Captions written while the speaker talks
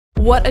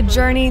What a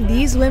journey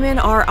these women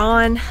are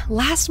on.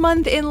 Last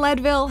month in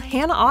Leadville,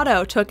 Hannah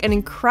Otto took an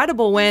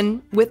incredible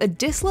win with a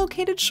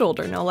dislocated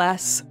shoulder, no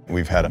less.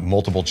 We've had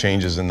multiple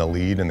changes in the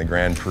lead in the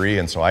Grand Prix,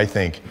 and so I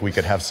think we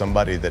could have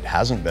somebody that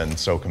hasn't been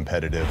so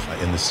competitive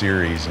in the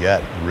series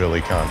yet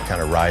really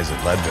kind of rise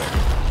at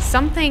Leadville.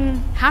 Something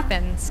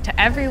happens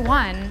to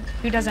everyone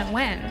who doesn't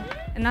win.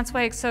 And that's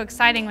why it's so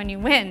exciting when you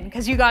win,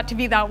 because you got to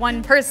be that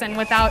one person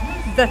without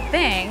the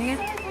thing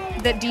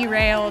that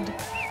derailed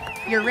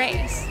your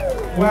race.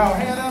 Wow,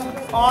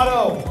 Hannah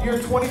Otto, your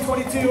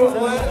 2022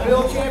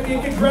 Leadville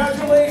champion,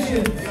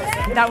 congratulations.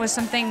 That was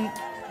something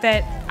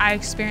that I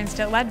experienced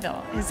at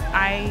Leadville, is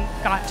I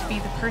got to be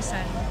the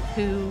person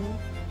who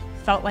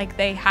felt like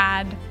they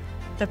had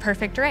the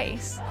perfect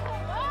race.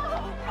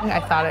 I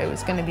thought it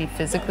was going to be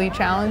physically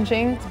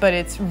challenging, but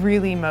it's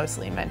really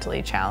mostly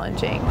mentally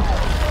challenging.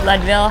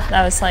 Leadville,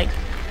 that was like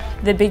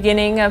the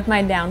beginning of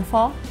my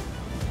downfall.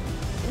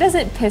 It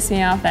doesn't piss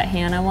me off that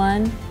Hannah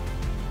won,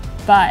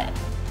 but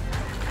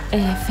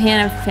if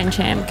Hannah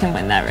Fincham can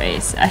win that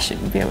race, I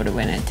should be able to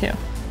win it too.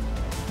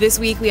 This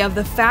week we have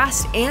the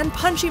fast and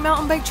punchy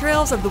mountain bike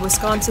trails of the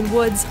Wisconsin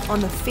woods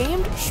on the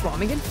famed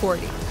Chequamegon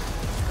 40.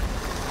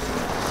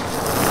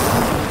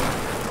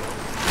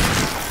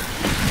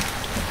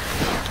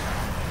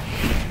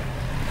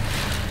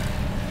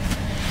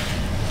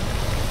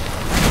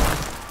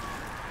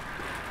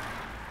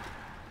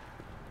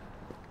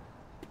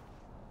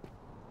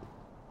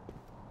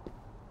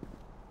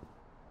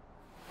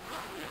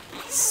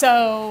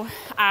 So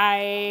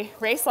I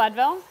raced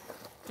Leadville.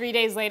 3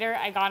 days later,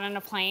 I got on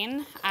a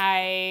plane.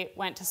 I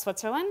went to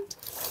Switzerland,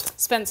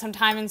 spent some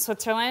time in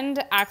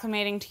Switzerland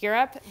acclimating to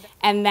Europe,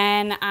 and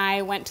then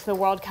I went to the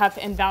World Cup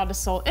in Val di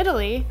Sole,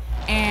 Italy,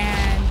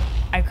 and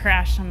I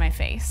crashed on my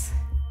face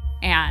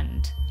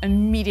and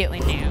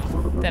immediately knew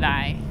that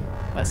I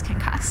was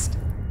concussed.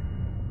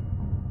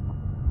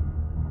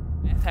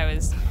 I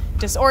was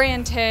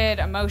disoriented,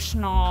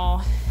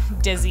 emotional,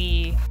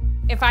 dizzy.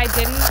 If I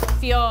didn't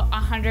feel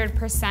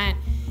 100%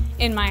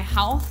 in my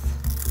health,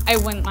 I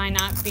wouldn't line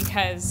up,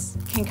 because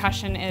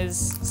concussion is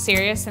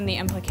serious and the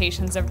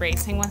implications of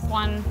racing with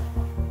one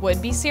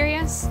would be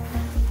serious.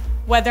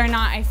 Whether or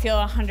not I feel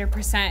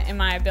 100% in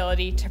my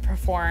ability to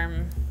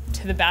perform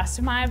to the best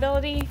of my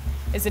ability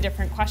is a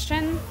different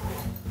question,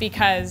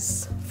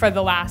 because for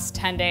the last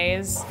 10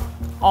 days,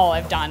 all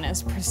I've done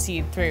is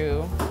proceed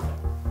through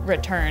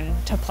return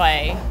to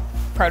play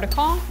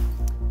protocol.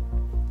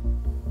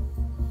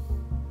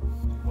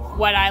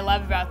 What I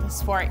love about this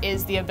sport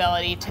is the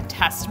ability to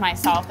test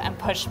myself and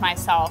push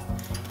myself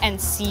and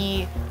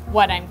see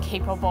what I'm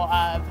capable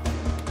of.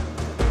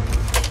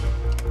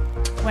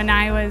 When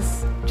I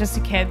was just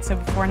a kid, so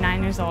before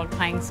 9 years old,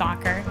 playing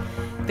soccer,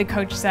 the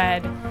coach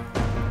said,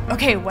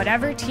 okay,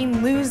 whatever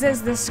team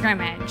loses this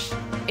scrimmage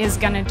is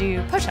gonna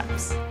do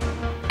push-ups.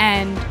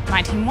 And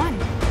my team won.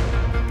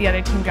 The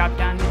other team dropped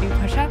down to do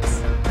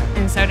push-ups,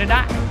 and so did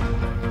I.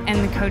 And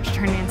the coach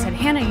turned to me and said,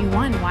 Hannah, you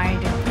won, why are you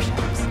doing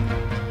push-ups?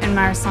 And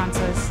my response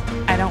was,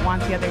 I don't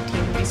want the other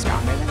team to be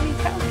stronger than me,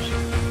 coach.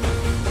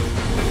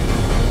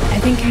 I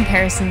think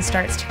comparison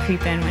starts to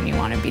creep in when you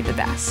want to be the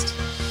best.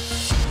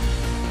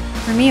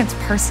 For me, it's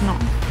personal.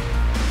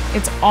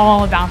 It's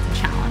all about the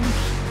challenge.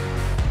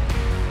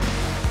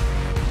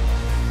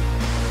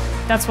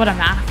 That's what I'm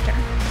after.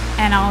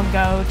 And I'll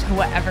go to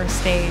whatever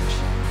stage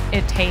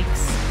it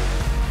takes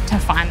to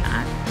find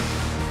that.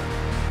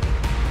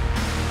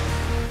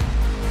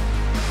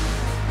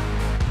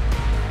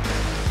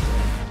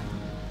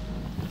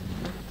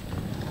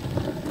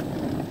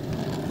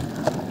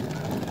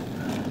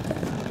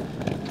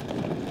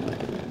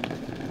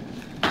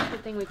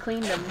 We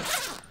cleaned them.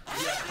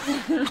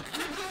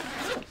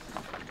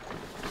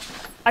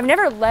 I've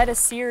never led a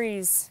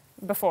series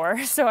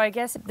before, so I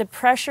guess the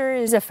pressure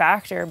is a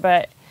factor,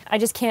 but I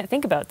just can't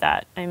think about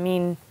that. I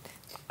mean,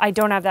 I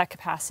don't have that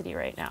capacity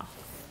right now.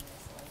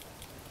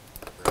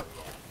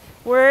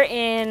 We're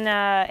in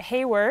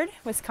Hayward,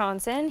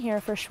 Wisconsin, here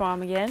for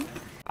Chequamegon.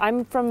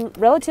 I'm from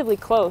relatively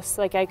close,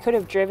 like I could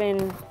have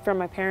driven from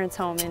my parents'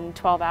 home in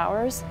 12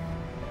 hours.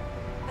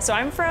 So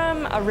I'm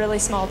from a really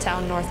small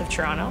town north of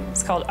Toronto.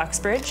 It's called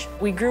Uxbridge.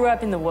 We grew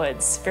up in the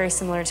woods, very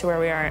similar to where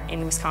we are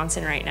in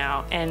Wisconsin right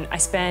now, and I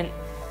spent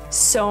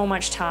so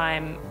much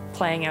time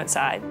playing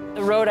outside.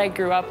 The road I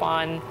grew up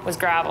on was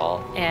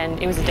gravel,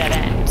 and it was a dead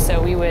end,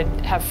 so we would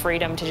have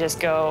freedom to just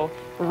go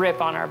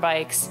rip on our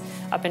bikes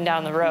up and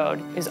down the road.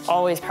 It was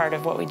always part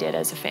of what we did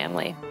as a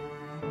family.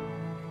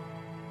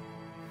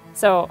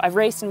 So I've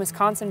raced in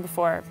Wisconsin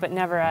before, but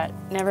never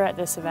at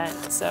this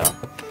event, so.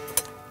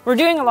 We're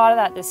doing a lot of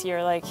that this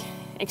year, like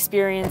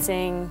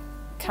experiencing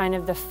kind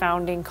of the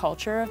founding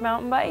culture of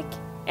mountain bike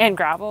and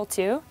gravel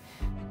too.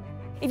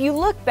 If you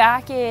look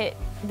back at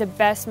the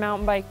best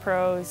mountain bike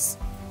pros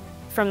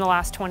from the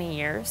last 20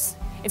 years,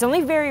 it's only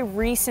very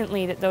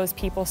recently that those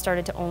people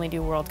started to only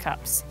do World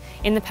Cups.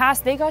 In the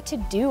past, they got to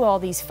do all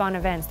these fun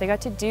events. They got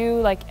to do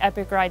like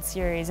Epic Ride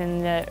Series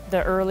and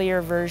the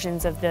earlier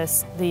versions of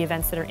the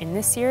events that are in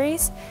this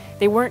series.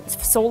 They weren't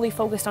solely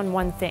focused on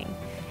one thing.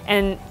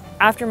 And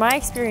After my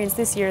experience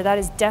this year, that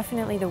is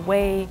definitely the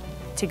way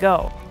to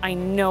go. I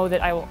know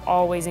that I will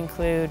always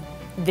include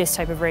this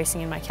type of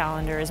racing in my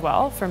calendar as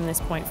well from this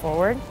point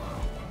forward.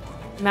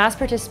 Mass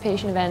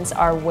participation events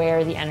are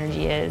where the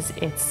energy is.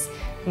 It's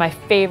my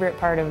favorite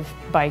part of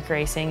bike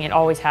racing. It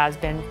always has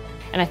been.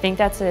 And I think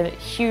that's a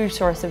huge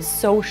source of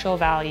social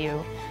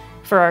value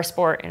for our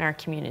sport and our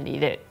community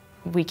that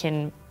we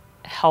can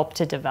help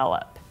to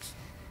develop.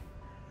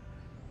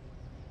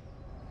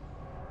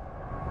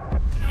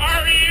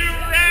 Are you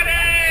ready?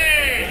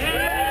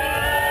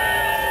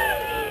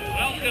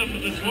 Welcome to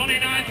the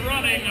 29th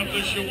running of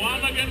the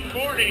Chequamegon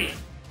 40.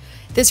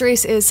 This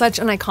race is such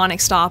an iconic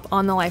stop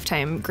on the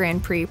Lifetime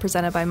Grand Prix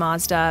presented by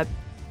Mazda.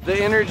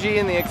 The energy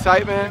and the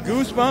excitement.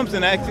 Goosebumps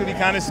and actually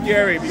kind of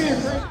scary.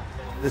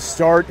 The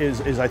start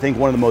is I think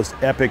one of the most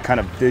epic kind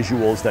of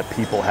visuals that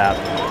people have.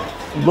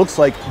 It looks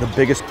like the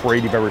biggest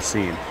parade you've ever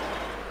seen.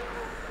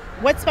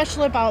 What's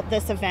special about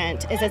this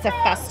event is it's a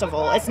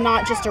festival. It's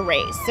not just a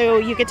race. So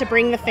you get to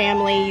bring the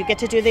family, you get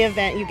to do the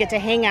event, you get to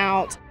hang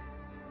out.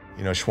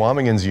 You know,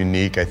 Chequamegon's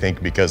unique, I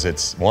think, because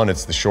it's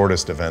the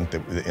shortest event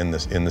in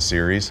the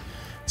series.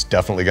 It's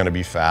definitely going to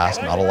be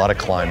fast, not a lot of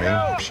climbing.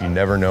 You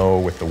never know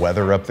with the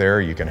weather up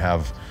there. You can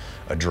have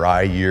a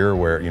dry year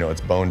where, you know,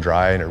 it's bone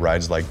dry and it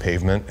rides like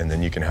pavement, and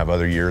then you can have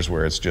other years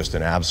where it's just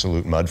an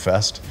absolute mud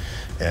fest.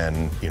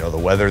 And, you know, the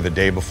weather the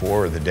day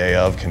before or the day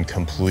of can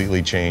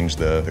completely change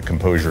the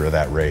composure of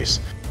that race.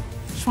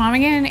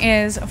 Chequamegon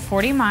is a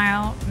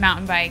 40-mile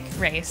mountain bike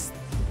race,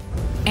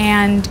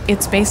 and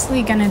it's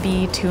basically going to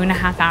be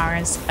 2.5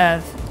 hours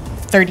of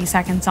 30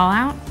 seconds all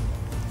out,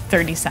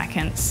 30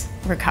 seconds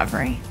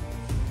recovery.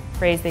 The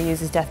phrase they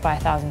use is death by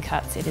 1,000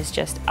 cuts. It is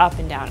just up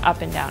and down,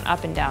 up and down,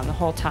 up and down the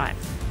whole time.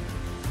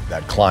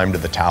 That climb to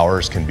the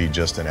towers can be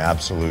just an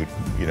absolute,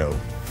 you know,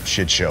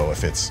 shit show if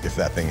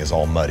that thing is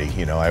all muddy.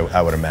 You know,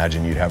 I would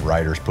imagine you'd have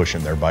riders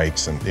pushing their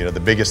bikes, and you know, the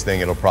biggest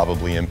thing it'll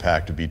probably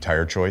impact would be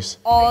tire choice.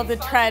 All the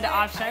tread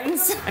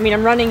options. I mean,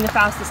 I'm running the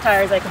fastest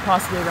tires I could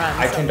possibly run.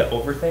 I tend to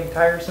overthink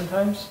tires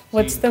sometimes.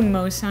 What's the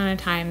most amount of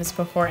times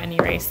before any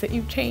race that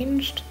you've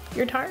changed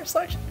your tire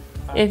selection?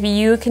 If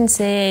you can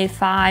save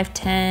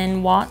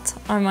 5-10 watts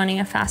on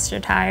running a faster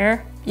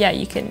tire, yeah,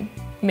 you can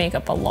make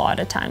up a lot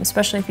of time,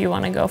 especially if you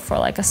want to go for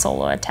like a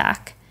solo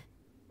attack.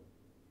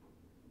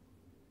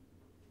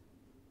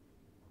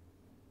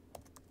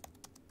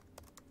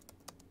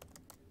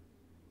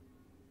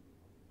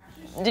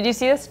 Did you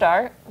see the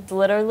start? It's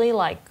literally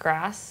like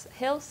grass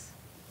hills.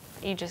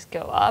 You just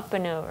go up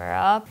and over,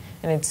 up,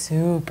 and it's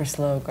super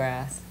slow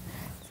grass.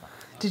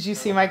 Did you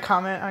see my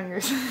comment on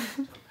your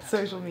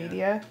social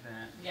media?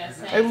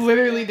 Yes. I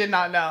literally did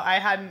not know. I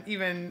hadn't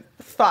even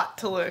thought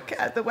to look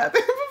at the weather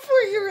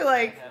before you were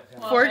like,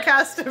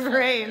 forecast of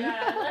rain.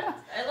 Yeah,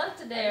 I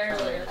left a day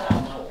earlier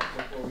though.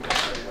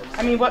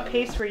 I mean, what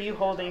pace were you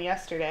holding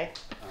yesterday?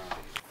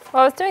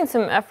 Well, I was doing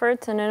some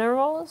efforts and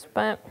intervals,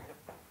 but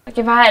like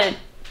if I had a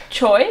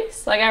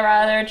choice, like I'd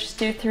rather just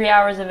do 3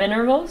 hours of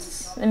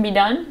intervals and be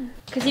done.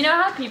 Cause you know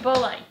how people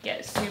like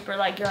get super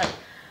like, you're like,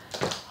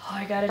 oh,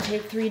 I gotta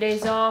take 3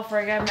 days off, or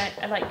I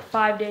got like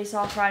 5 days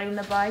off riding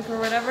the bike or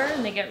whatever,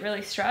 and they get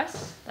really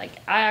stressed. Like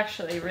I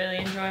actually really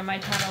enjoy my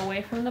time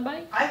away from the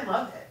bike. I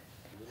love it.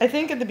 I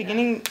think at the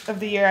beginning of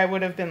the year I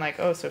would have been like,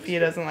 oh,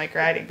 Sophia doesn't like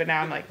riding, but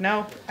now I'm like,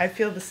 no, I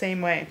feel the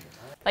same way.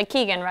 Like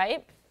Keegan,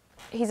 right?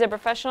 He's a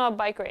professional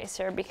bike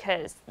racer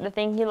because the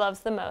thing he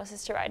loves the most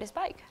is to ride his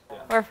bike.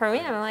 Or for me,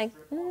 I'm like,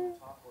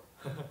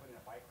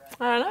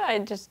 I don't know, I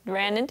just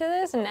ran into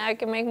this and now I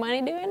can make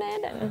money doing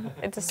it, and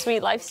it's a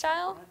sweet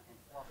lifestyle.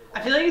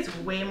 I feel like it's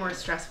way more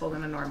stressful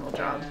than a normal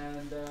job.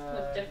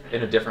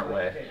 In a different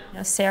way. You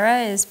know, Sarah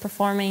is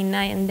performing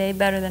night and day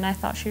better than I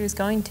thought she was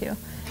going to.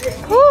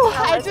 Whew,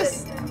 I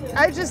just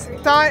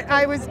thought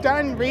I was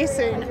done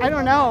racing. I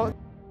don't know.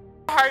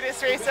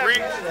 Hardest race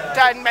I've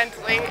done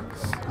mentally.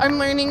 I'm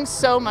learning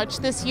so much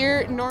this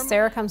year.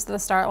 Sarah comes to the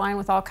start line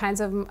with all kinds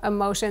of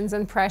emotions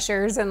and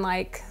pressures and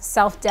like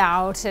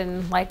self-doubt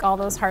and like all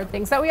those hard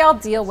things that we all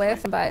deal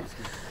with, but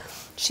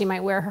she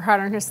might wear her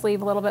heart on her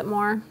sleeve a little bit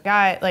more.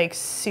 Got like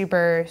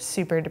super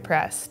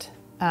depressed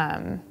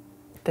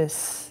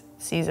this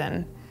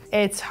season.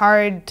 It's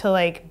hard to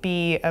like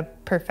be a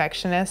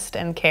perfectionist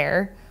and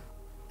care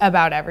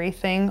about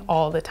everything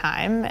all the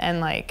time,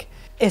 and like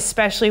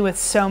especially with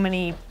so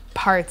many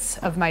parts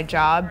of my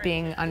job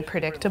being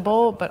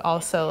unpredictable but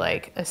also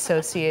like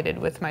associated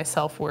with my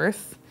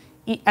self-worth.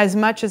 As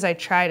much as I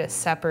try to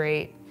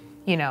separate,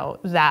 you know,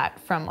 that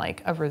from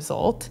like a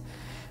result,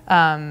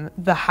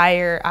 the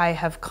higher I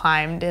have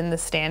climbed in the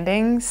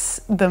standings,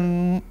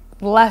 the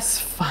less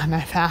fun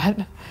I've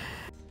had.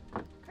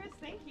 Chris,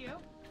 thank you.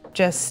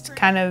 Just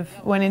kind of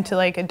went into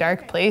like a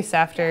dark place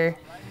after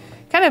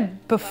kind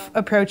of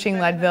approaching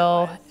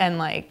Leadville and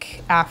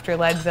like after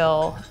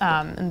Leadville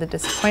and the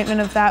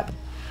disappointment of that.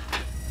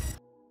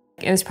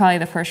 It was probably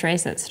the first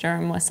race that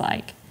Sturm was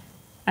like,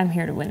 I'm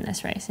here to win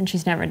this race, and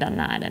she's never done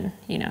that, and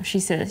you know, she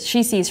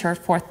sees her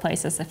 4th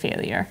place as a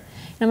failure.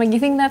 And I'm like, you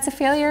think that's a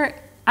failure?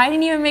 I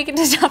didn't even make it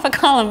to top of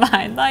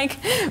Columbine,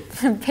 like,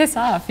 piss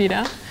off, you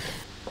know?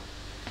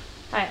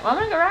 All right, well, I'm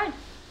gonna go ride.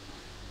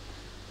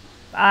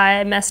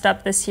 I messed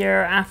up this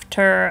year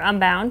after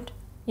Unbound.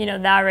 You know,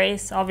 that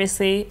race,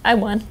 obviously, I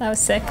won. That was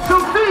sick.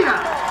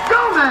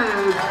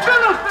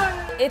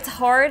 It's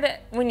hard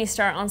when you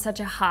start on such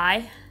a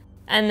high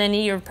and then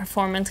your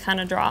performance kind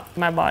of dropped.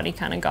 My body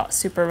kind of got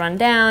super run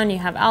down. You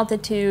have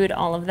altitude,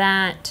 all of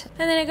that.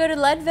 And then I go to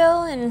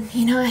Leadville and,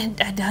 you know,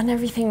 I'd done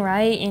everything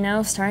right, you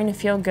know, starting to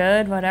feel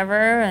good,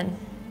 whatever. And,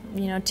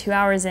 you know, 2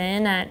 hours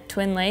in at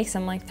Twin Lakes,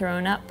 I'm like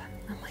throwing up.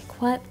 I'm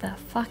like, what the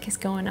fuck is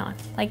going on?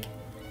 Like,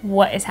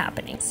 what is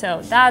happening?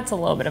 So that's a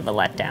little bit of a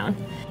letdown.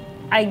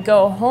 I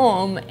go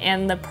home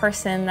and the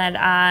person that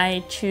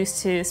I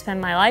choose to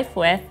spend my life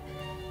with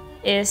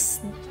is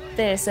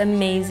this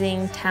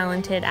amazing,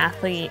 talented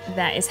athlete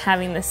that is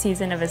having the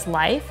season of his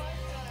life.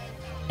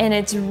 And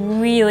it's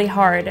really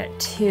hard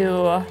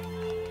to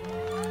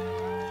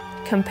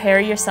compare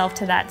yourself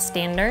to that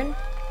standard.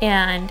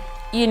 And,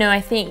 you know,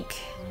 I think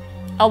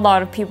a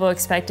lot of people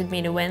expected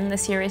me to win the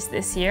series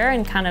this year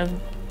and kind of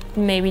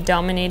maybe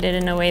dominated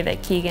in a way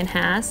that Keegan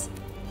has.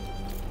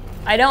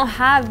 I don't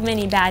have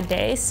many bad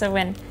days, so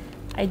when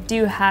I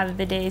do have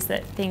the days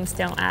that things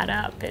don't add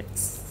up,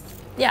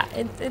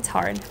 it's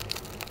hard.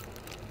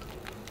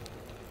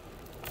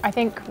 I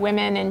think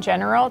women in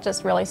general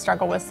just really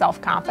struggle with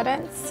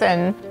self-confidence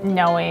and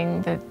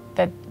knowing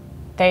that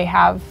they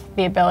have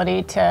the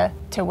ability to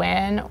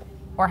win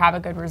or have a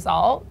good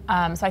result.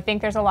 So I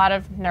think there's a lot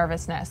of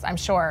nervousness, I'm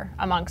sure,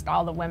 amongst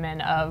all the women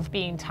of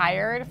being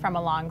tired from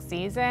a long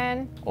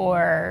season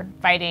or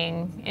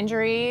fighting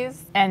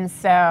injuries. And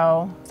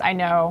so I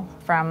know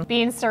from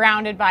being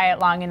surrounded by it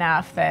long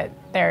enough that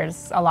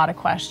there's a lot of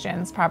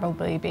questions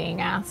probably being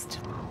asked.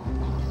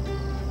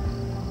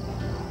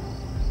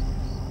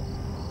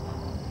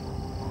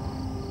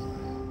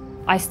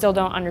 I still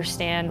don't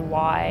understand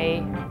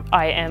why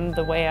I am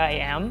the way I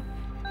am.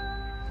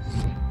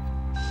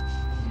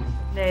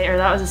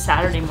 That was a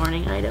Saturday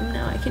morning item.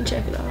 Now I can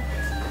check it off.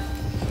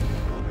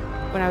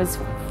 When I was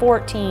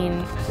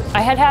 14,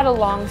 I had a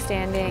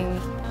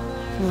long-standing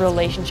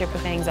relationship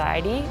with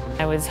anxiety.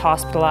 I was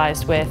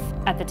hospitalized with,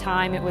 at the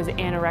time, it was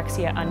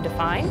anorexia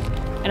undefined.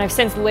 And I've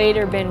since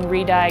later been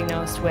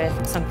re-diagnosed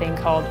with something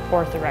called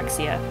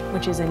orthorexia,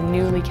 which is a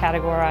newly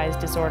categorized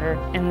disorder.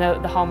 And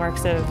the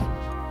hallmarks of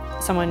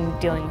someone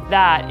dealing with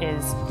that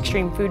is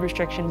extreme food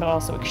restriction, but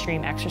also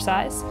extreme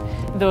exercise.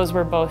 Those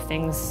were both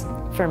things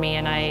for me,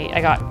 and I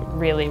got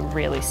really,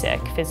 really sick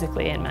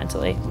physically and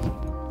mentally.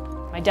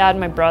 My dad and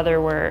my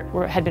brother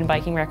had been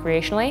biking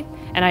recreationally,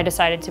 and I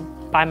decided to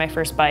buy my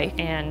first bike,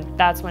 and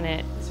that's when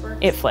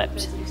it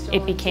flipped.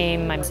 It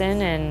became my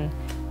sin, and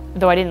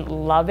though I didn't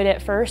love it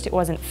at first, it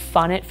wasn't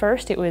fun at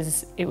first, it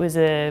was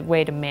a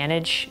way to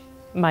manage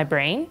my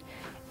brain.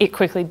 It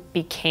quickly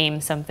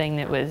became something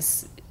that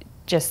was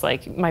just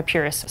like my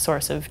purest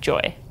source of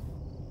joy.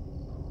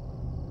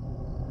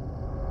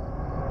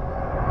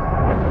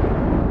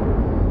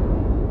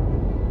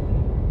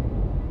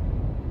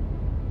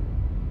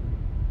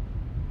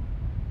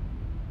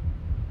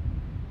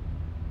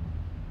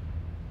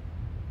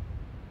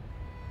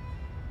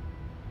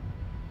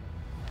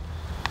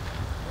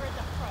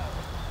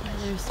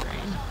 There's the rain.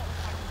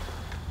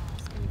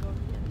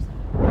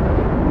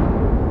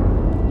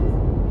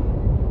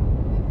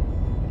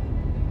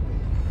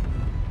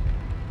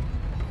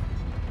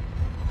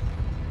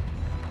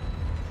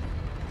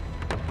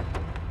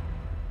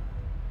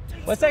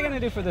 What's that going to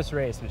do for this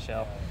race,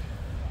 Michelle?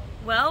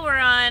 Well, we're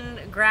on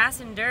grass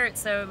and dirt,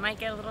 so it might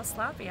get a little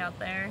sloppy out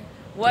there.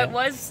 What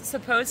was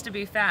supposed to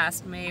be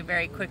fast may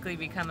very quickly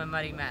become a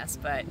muddy mess,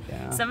 but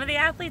some of the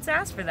athletes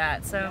asked for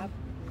that, so.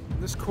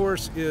 This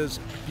course is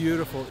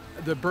beautiful.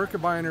 The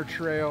Birkebeiner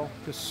Trail,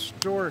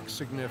 historic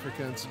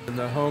significance in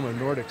the home of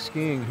Nordic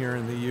skiing here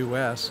in the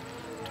U.S.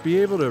 To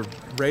be able to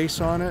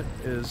race on it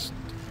is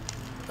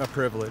a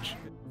privilege.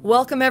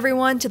 Welcome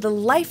everyone to the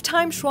Life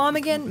Time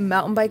Chequamegon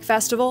Mountain Bike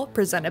Festival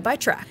presented by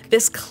Trek.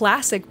 This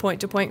classic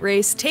point-to-point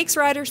race takes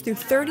riders through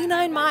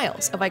 39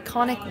 miles of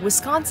iconic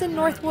Wisconsin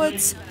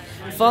Northwoods,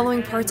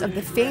 following parts of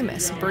the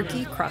famous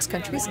Birkie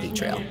cross-country ski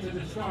trail.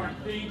 Things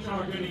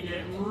are going to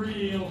get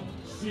real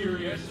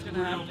serious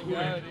real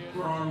quick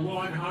for our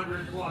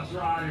 100+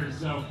 riders.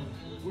 So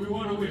we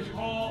want to wish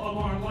all of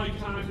our Life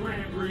Time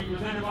Grand Prix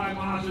presented by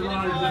Mazda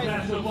riders the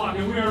best of luck,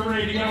 and we are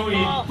ready to go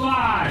in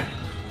 5,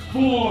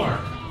 4,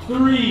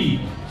 3,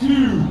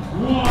 2,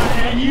 1,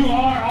 and you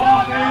are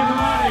off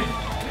and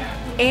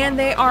running. And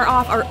they are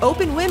off. Our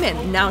open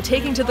women now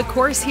taking to the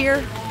course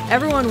here.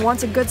 Everyone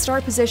wants a good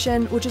start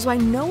position, which is why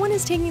no one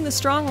is taking the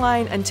strong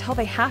line until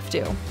they have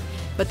to.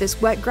 But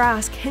this wet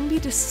grass can be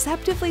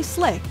deceptively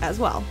slick as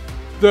well.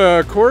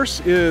 The course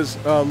is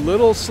a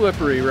little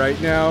slippery right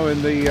now,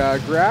 and the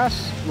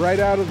grass right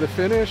out of the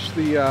finish,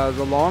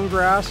 the long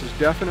grass is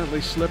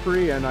definitely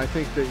slippery, and I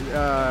think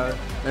that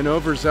an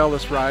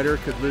overzealous rider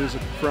could lose a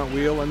front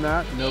wheel in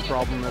that, no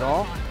problem at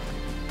all.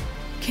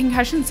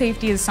 Concussion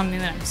safety is something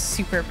that I'm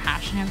super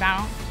passionate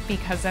about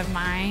because of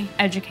my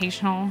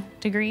educational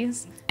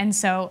degrees, and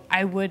so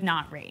I would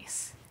not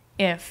race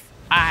if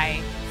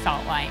I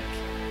felt like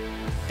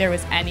there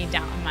was any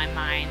doubt in my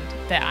mind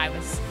that I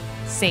was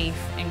safe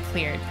and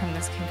cleared from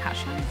this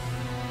concussion.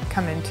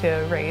 Come into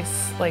a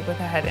race like with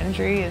a head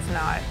injury is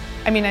not,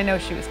 I mean, I know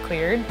she was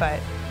cleared, but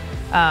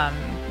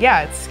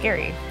yeah, it's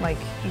scary. Like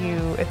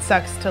it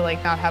sucks to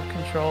like not have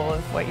control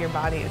of what your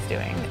body is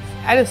doing.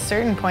 At a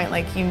certain point,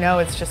 like, you know,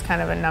 it's just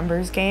kind of a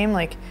numbers game.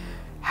 Like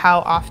how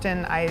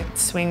often I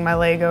swing my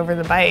leg over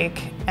the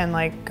bike and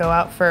like go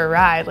out for a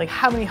ride. Like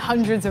how many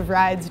hundreds of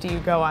rides do you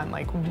go on?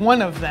 Like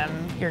one of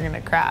them, you're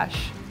gonna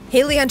crash.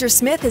 Haley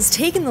Hunter-Smith has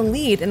taken the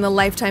lead in the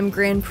Life Time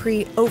Grand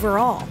Prix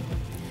overall.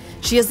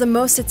 She has the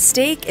most at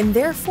stake and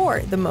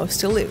therefore the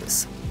most to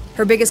lose.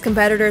 Her biggest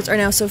competitors are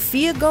now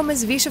Sofia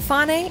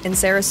Gomez-Vichafane and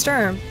Sarah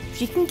Sturm. If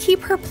she can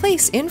keep her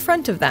place in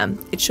front of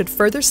them, it should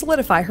further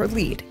solidify her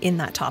lead in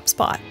that top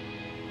spot.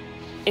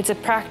 It's a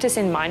practice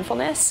in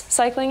mindfulness,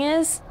 cycling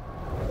is.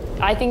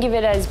 I think of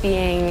it as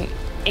being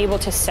able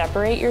to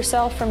separate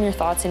yourself from your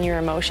thoughts and your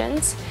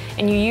emotions,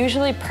 and you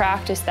usually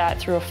practice that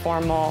through a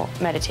formal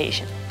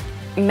meditation.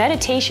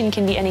 Meditation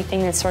can be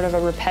anything that's sort of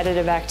a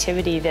repetitive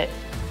activity that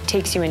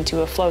takes you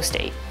into a flow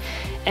state.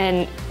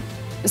 And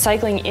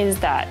cycling is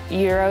that.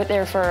 You're out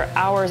there for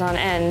hours on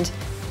end,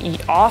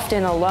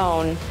 often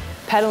alone,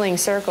 pedaling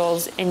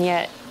circles, and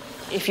yet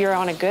if you're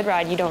on a good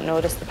ride, you don't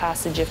notice the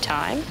passage of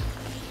time.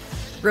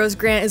 Rose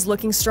Grant is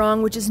looking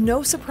strong, which is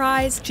no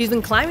surprise. She's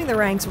been climbing the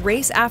ranks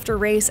race after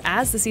race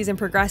as the season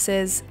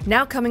progresses,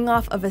 now coming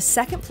off of a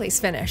second-place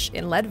finish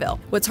in Leadville.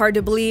 What's hard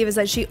to believe is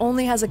that she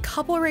only has a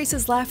couple of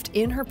races left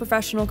in her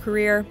professional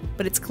career,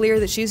 but it's clear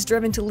that she's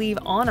driven to leave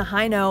on a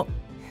high note.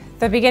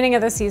 The beginning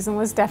of the season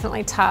was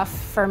definitely tough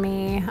for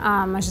me.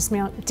 I was just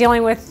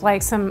dealing with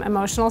like some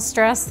emotional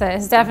stress that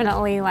is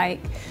definitely like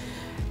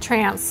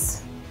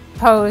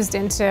transposed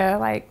into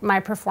like my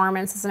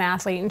performance as an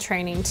athlete and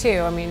training too.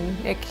 I mean,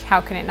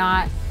 how can it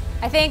not?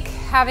 I think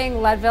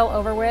having Leadville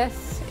over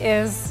with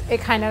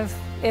kind of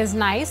is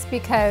nice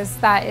because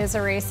that is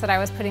a race that I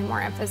was putting more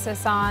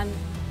emphasis on.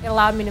 It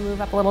allowed me to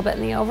move up a little bit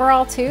in the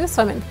overall too,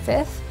 so I'm in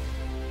 5th.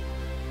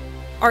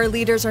 Our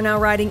leaders are now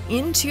riding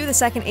into the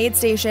second aid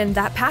station.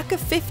 That pack of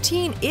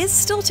 15 is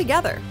still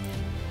together.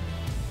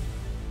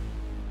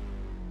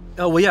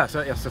 Oh, well, yeah,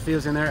 so, yeah,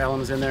 Sophia's in there, Ellen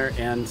was in there,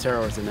 and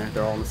Sarah was in there.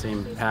 They're all in the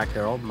same pack.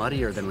 They're all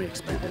muddier than we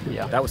expected.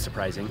 Yeah, that was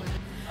surprising.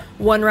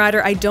 One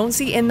rider I don't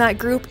see in that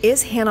group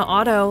is Hannah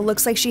Otto.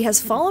 Looks like she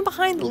has fallen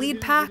behind the lead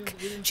pack.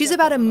 She's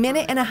about a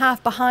minute and a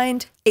half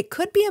behind. It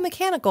could be a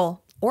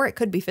mechanical, or it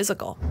could be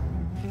physical.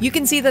 You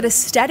can see that a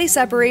steady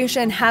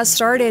separation has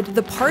started.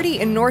 The party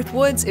in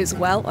Northwoods is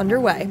well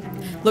underway.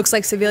 Looks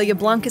like Sevilla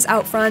Blanc is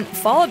out front,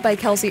 followed by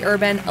Kelsey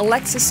Urban,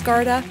 Alexis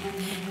Scarda,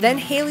 then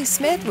Haley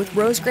Smith with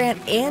Rose Grant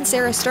and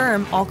Sarah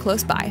Sturm all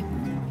close by.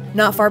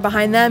 Not far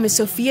behind them is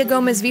Sofia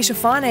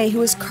Gomez-Vichafane,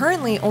 who is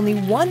currently only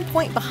 1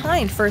 point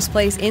behind first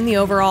place in the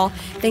overall,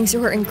 thanks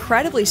to her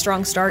incredibly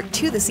strong start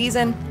to the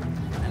season.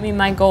 I mean,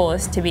 my goal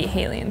is to beat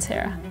Haley and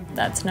Sarah.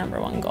 That's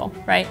 #1 goal,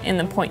 right? In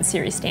the point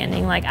series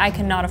standing. Like, I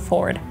cannot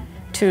afford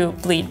to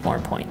bleed more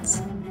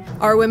points.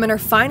 Our women are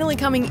finally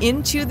coming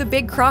into the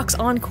big crocs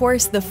on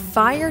course, the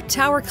Fire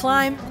Tower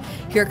Climb.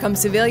 Here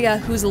comes Sevilla,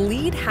 whose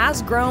lead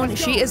has grown.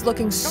 She is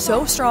looking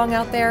so strong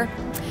out there.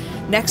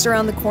 Next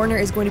around the corner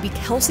is going to be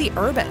Kelsey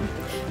Urban.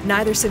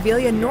 Neither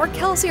Sevilla nor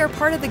Kelsey are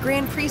part of the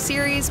Grand Prix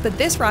series, but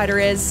this rider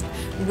is.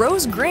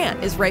 Rose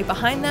Grant is right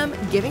behind them,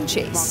 giving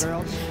chase.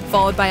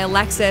 Followed by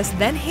Alexis,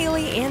 then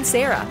Haley and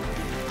Sarah.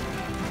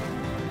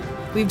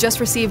 We've just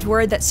received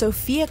word that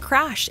Sofia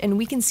crashed, and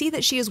we can see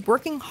that she is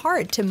working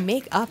hard to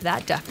make up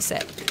that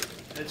deficit.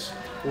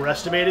 We're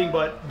estimating,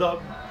 but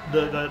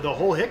the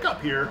whole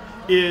hiccup here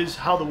is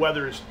how the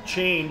weather has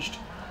changed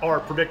our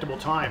predictable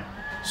time.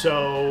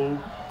 So,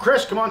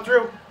 Chris, come on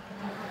through.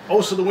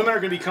 Oh, so the women are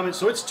going to be coming.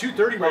 So it's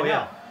 2:30 right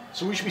now.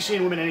 So we should be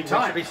seeing women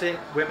anytime. We should be seeing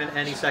women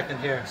any second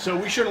here. So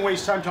we shouldn't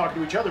waste time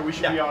talking to each other. We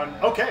should be on.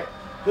 Okay,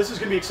 this is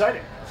going to be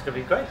exciting. It's going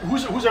to be great.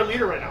 Who's our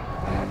leader right now?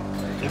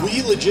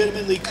 We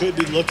legitimately could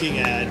be looking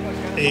at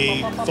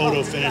a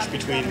photo finish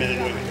between men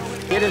and women.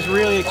 It is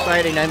really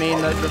exciting. I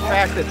mean, the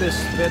fact that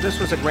this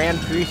was a Grand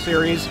Prix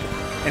series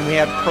and we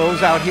have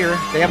pros out here.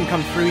 They haven't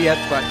come through yet,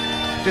 but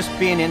just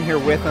being in here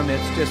with them, it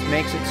just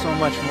makes it so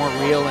much more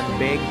real and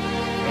big.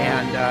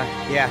 And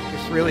yeah,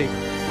 it's really,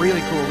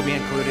 really cool to be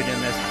included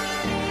in this.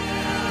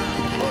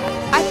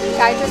 I think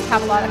I just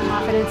have a lot of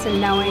confidence in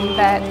knowing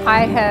that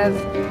I have,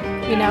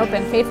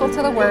 been faithful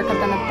to the work. I've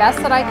done the best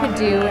that I could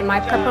do in my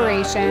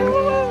preparation,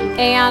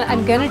 and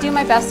I'm going to do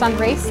my best on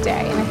race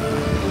day.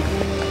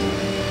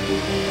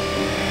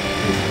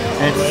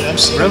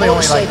 It's really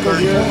only like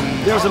 30.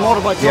 There's a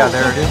motorbike. Yeah,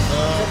 there it is.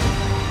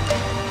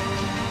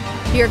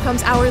 Here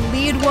comes our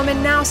lead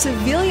woman now,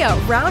 Sevilla,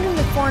 rounding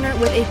the corner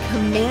with a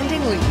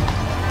commanding lead.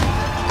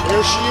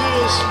 There she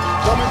is,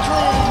 coming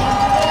through,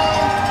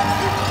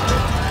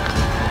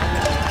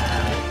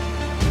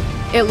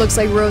 It looks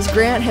like Rose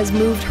Grant has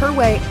moved her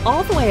way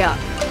all the way up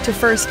to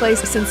first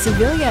place since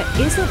Sevilla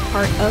isn't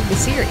part of the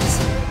series.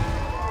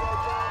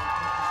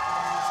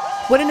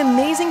 What an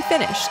amazing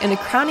finish and a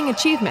crowning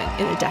achievement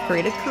in a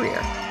decorated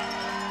career.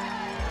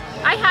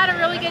 I had a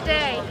really good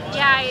day.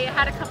 Yeah, I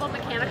had a couple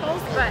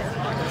mechanicals, but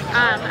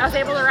I was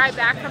able to ride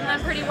back from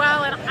them pretty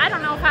well, and I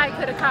don't know if I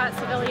could have caught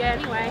Sevilla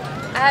anyway.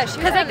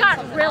 Because it got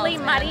really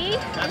muddy.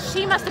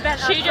 She must have been up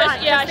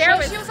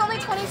front. She was only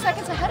 20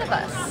 seconds ahead of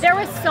us. There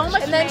was so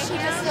much. And then she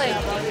just like,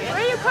 where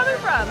are you coming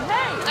from?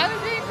 Hey, I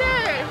was right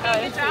there.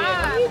 Good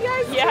job. You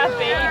guys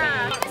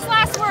baby. His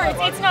last words,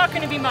 it's not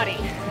going to be muddy.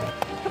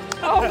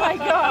 Oh my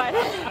God.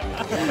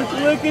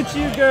 Look at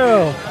you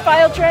go.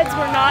 File treads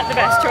were not the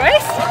best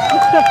choice.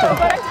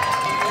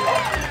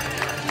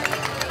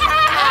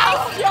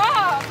 Nice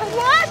job.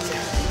 What?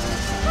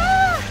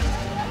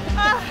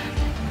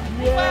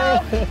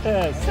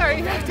 Yes. Sorry,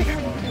 you have to go.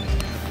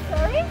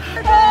 Sorry?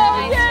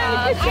 Oh,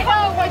 yeah. I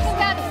know, wasn't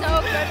that so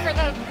good for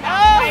the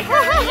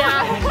bikers?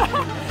 Yeah.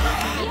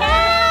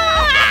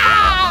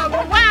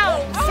 Wow.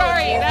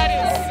 Sorry, that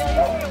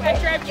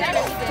drive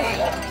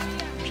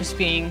true. Just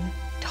being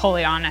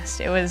totally honest,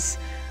 it was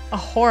a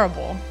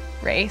horrible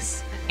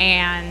race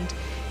and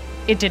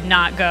it did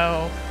not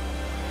go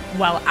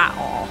well at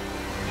all.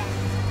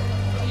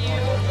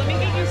 Let me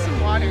get you some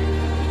water.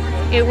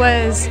 It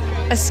was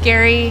a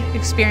scary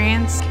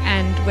experience,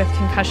 and with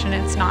concussion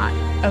it's not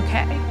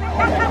okay.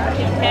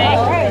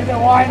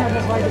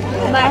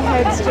 My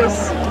head's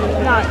just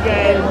not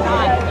good.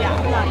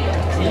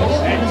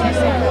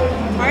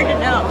 Hard to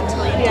know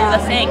until you do the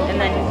thing, and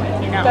then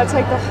you know. That's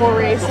like the whole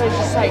race. I was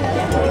just like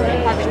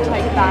having to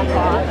like back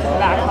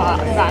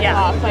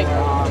off, like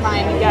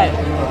trying to get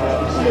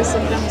the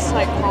symptoms to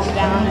like calm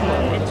down,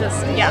 and it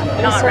just not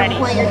at a certain ready.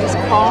 point you're just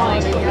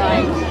crawling, and you're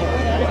like,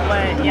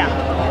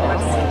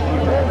 what's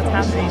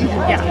happening?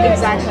 Yeah,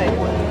 exactly.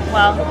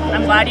 Well,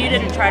 I'm glad you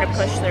didn't try to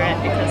push through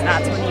it because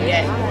that's when you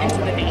get into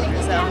the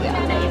danger zone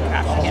and you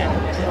crash again.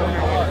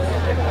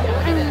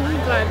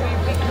 I'm glad we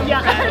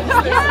become friends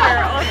this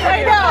year.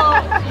 I know.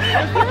 I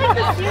feel like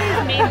the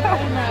series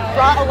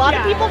brought a lot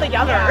of people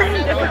together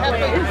in different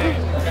ways.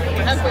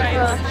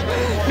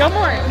 No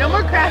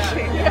more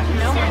crashing.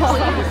 No more.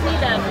 So you can see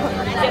them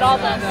get all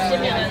the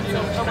stimulants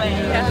away.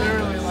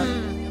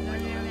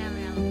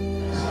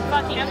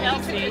 Fucking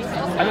Chelsea. No.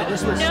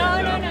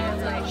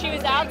 She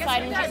was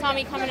outside and she saw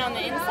me coming on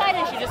the inside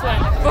and she just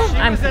went, boom.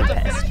 I'm pretty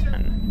pissed.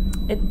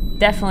 It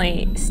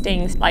definitely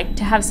stings, like,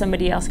 to have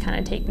somebody else kind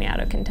of take me out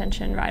of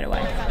contention right away.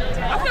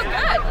 I feel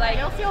good. Like,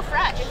 you'll feel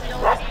fresh.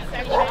 You'll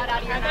out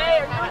of your Hey,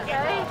 are you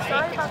okay?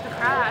 Sorry about the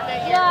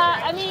crash. Yeah,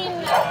 I mean,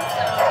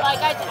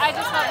 like, I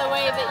just felt the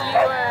way that you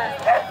were,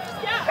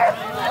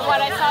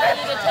 what I saw that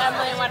you did to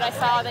Emily and what I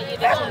saw that you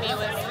did to me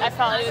was, I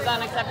felt it was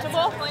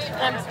unacceptable.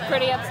 And I'm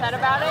pretty upset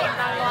about it, not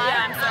gonna lie.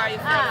 Yeah, I'm sorry you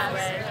felt that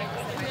way.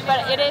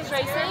 But it is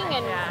racing,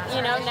 and,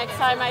 you know, next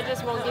time I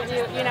just won't give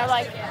you, you know,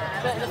 like,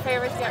 the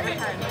favors get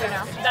returned, you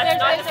know.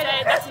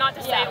 That's not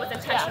to say it was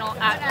intentional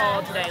at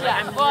all today.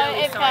 Like, I'm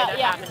really sorry that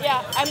happened.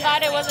 Yeah, I'm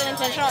glad it wasn't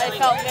intentional. It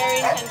felt very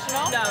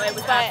intentional. No, it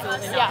was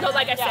absolutely not. No,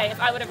 like I say,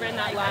 if I would have ridden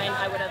that line,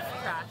 I would have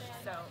crashed.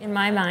 So. In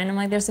my mind, I'm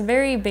like, there's a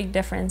very big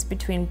difference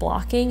between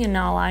blocking and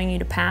not allowing you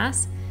to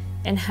pass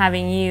and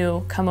having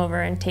you come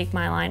over and take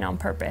my line on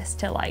purpose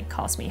to like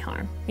cause me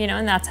harm, you know,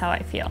 and that's how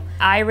I feel.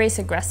 I race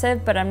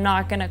aggressive, but I'm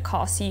not gonna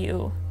cause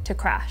you to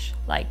crash.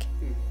 Like,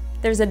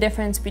 there's a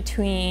difference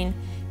between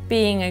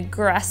being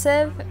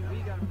aggressive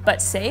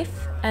but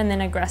safe and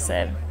then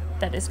aggressive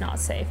that is not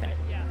safe.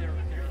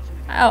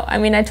 Oh, I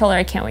mean, I told her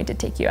I can't wait to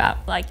take you out.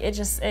 Like,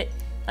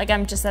 like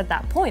I'm just at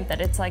that point that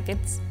it's like,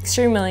 it's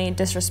extremely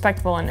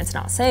disrespectful and it's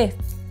not safe.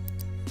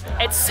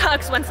 It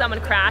sucks when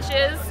someone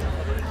crashes.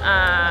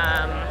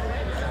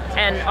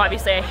 And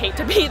obviously I hate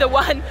to be the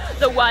one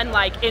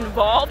like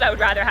involved. I would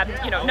rather have,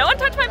 you know, no one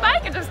touch my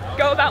bike and just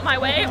go about my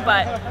way,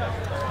 but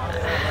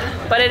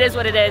it is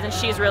what it is, and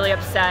she's really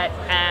upset,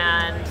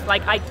 and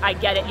like I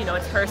get it, you know,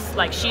 it's her,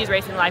 like, she's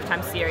racing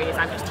Lifetime series,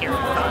 I'm just here for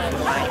fun.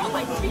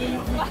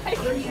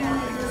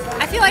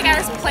 I feel like I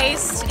was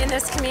placed in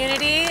this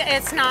community.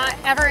 It's not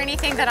ever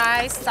anything that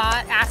I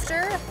sought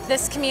after.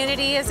 This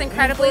community is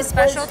incredibly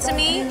special to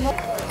me.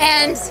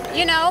 And,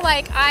 you know,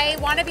 like, I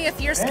want to be a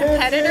fierce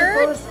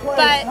competitor,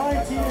 but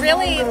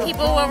really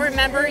people will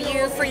remember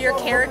you for your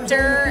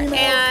character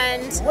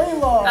and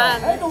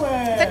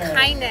the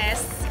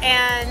kindness,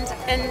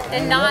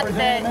 and not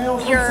that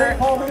you're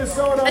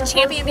a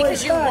champion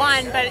because you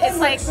won, but it's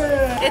like,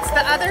 it's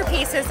the other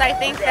pieces, I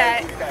think,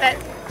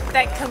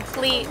 that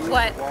complete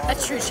what a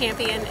true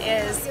champion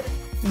is.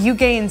 You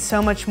gain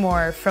so much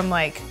more from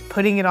like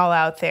putting it all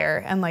out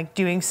there and like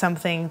doing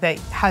something that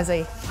has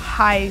a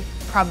high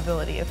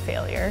probability of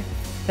failure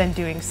than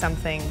doing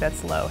something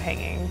that's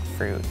low-hanging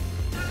fruit.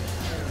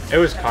 It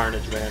was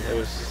carnage, man. It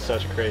was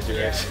such a crazy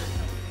race.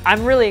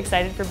 I'm really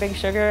excited for Big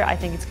Sugar. I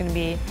think it's going to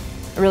be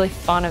a really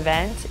fun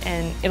event,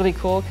 and it'll be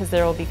cool because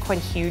there will be quite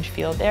a huge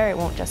field there. It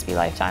won't just be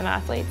Lifetime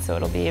athletes, so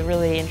it'll be a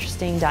really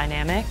interesting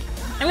dynamic.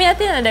 I mean, at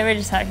the end of the day, we're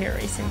just out here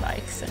racing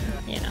bikes, and,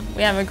 you know,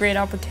 we have a great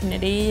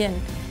opportunity,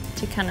 and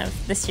to kind of,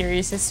 the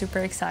series is super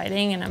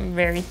exciting, and I'm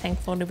very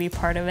thankful to be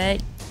part of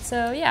it.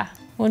 So yeah,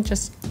 we'll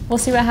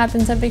see what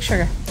happens at Big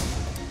Sugar.